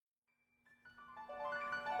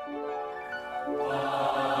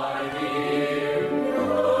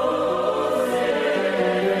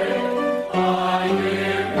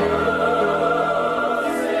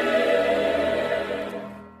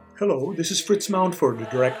Hello, this is Fritz Mountford,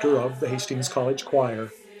 director of the Hastings College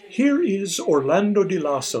Choir. Here is Orlando Di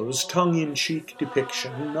Lasso's tongue-in-cheek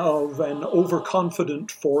depiction of an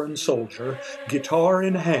overconfident foreign soldier, guitar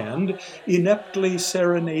in hand, ineptly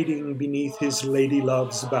serenading beneath his lady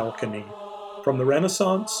love's balcony. From the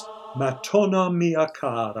Renaissance, Matona mia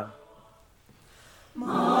cara.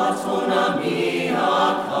 Matona mia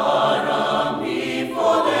cara, mi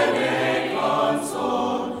fodere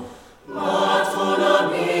canzon.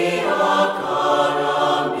 Matona mia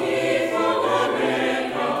cara, mi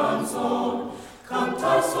fodere canzon.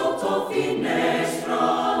 Cantar sotto finestra,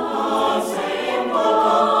 se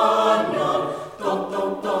campagna. Tom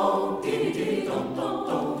tom tom, tiri tiri tom tom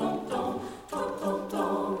tom tom tom. Tom tom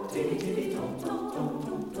tom, tiri tiri tom tom tom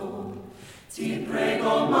tom tom. Ti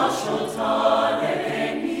prego m'ascoltare.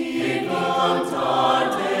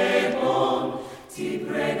 Ti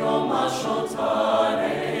prego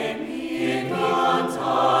m'ascoltare, mi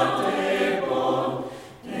cantate bon,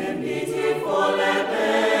 e mi ti volerebbe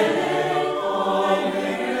come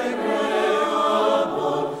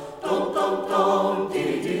bon. Tom tom tom,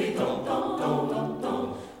 tiri tiri tom tom tom tom tom,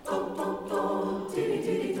 tom tom tom, tiri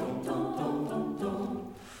tiri tom tom tom tom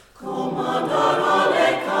tom. Comandare le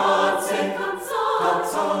cazze, cazzar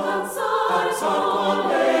con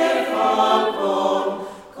le falcon.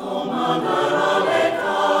 Comandare le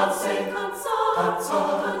cazze,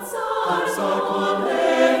 cazzar con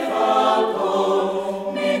le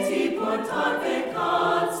falcon. Metti portate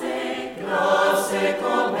cazze, grasse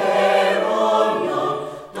come olio.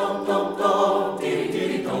 Tom tom tom, tiri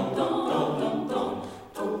tiri tom tom tom tom tom.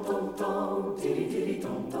 Tom tom tom, tiri tiri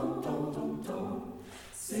tom tom tom tom tom.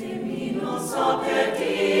 Se mi non saper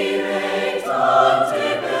dire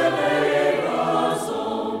tante belle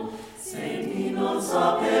ragioni, se mi non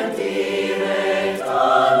saper dire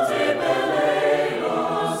tante belle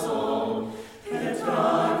ragioni, che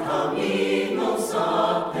tra cammino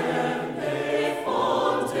saper le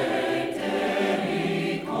fonte che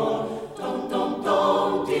ricor. Tom tom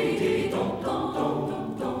tom, tiri tiri tom tom tom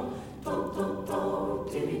tom tom. Tom tom tom,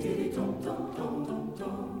 tiri tiri tom tom tom tom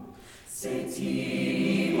tom. Se ti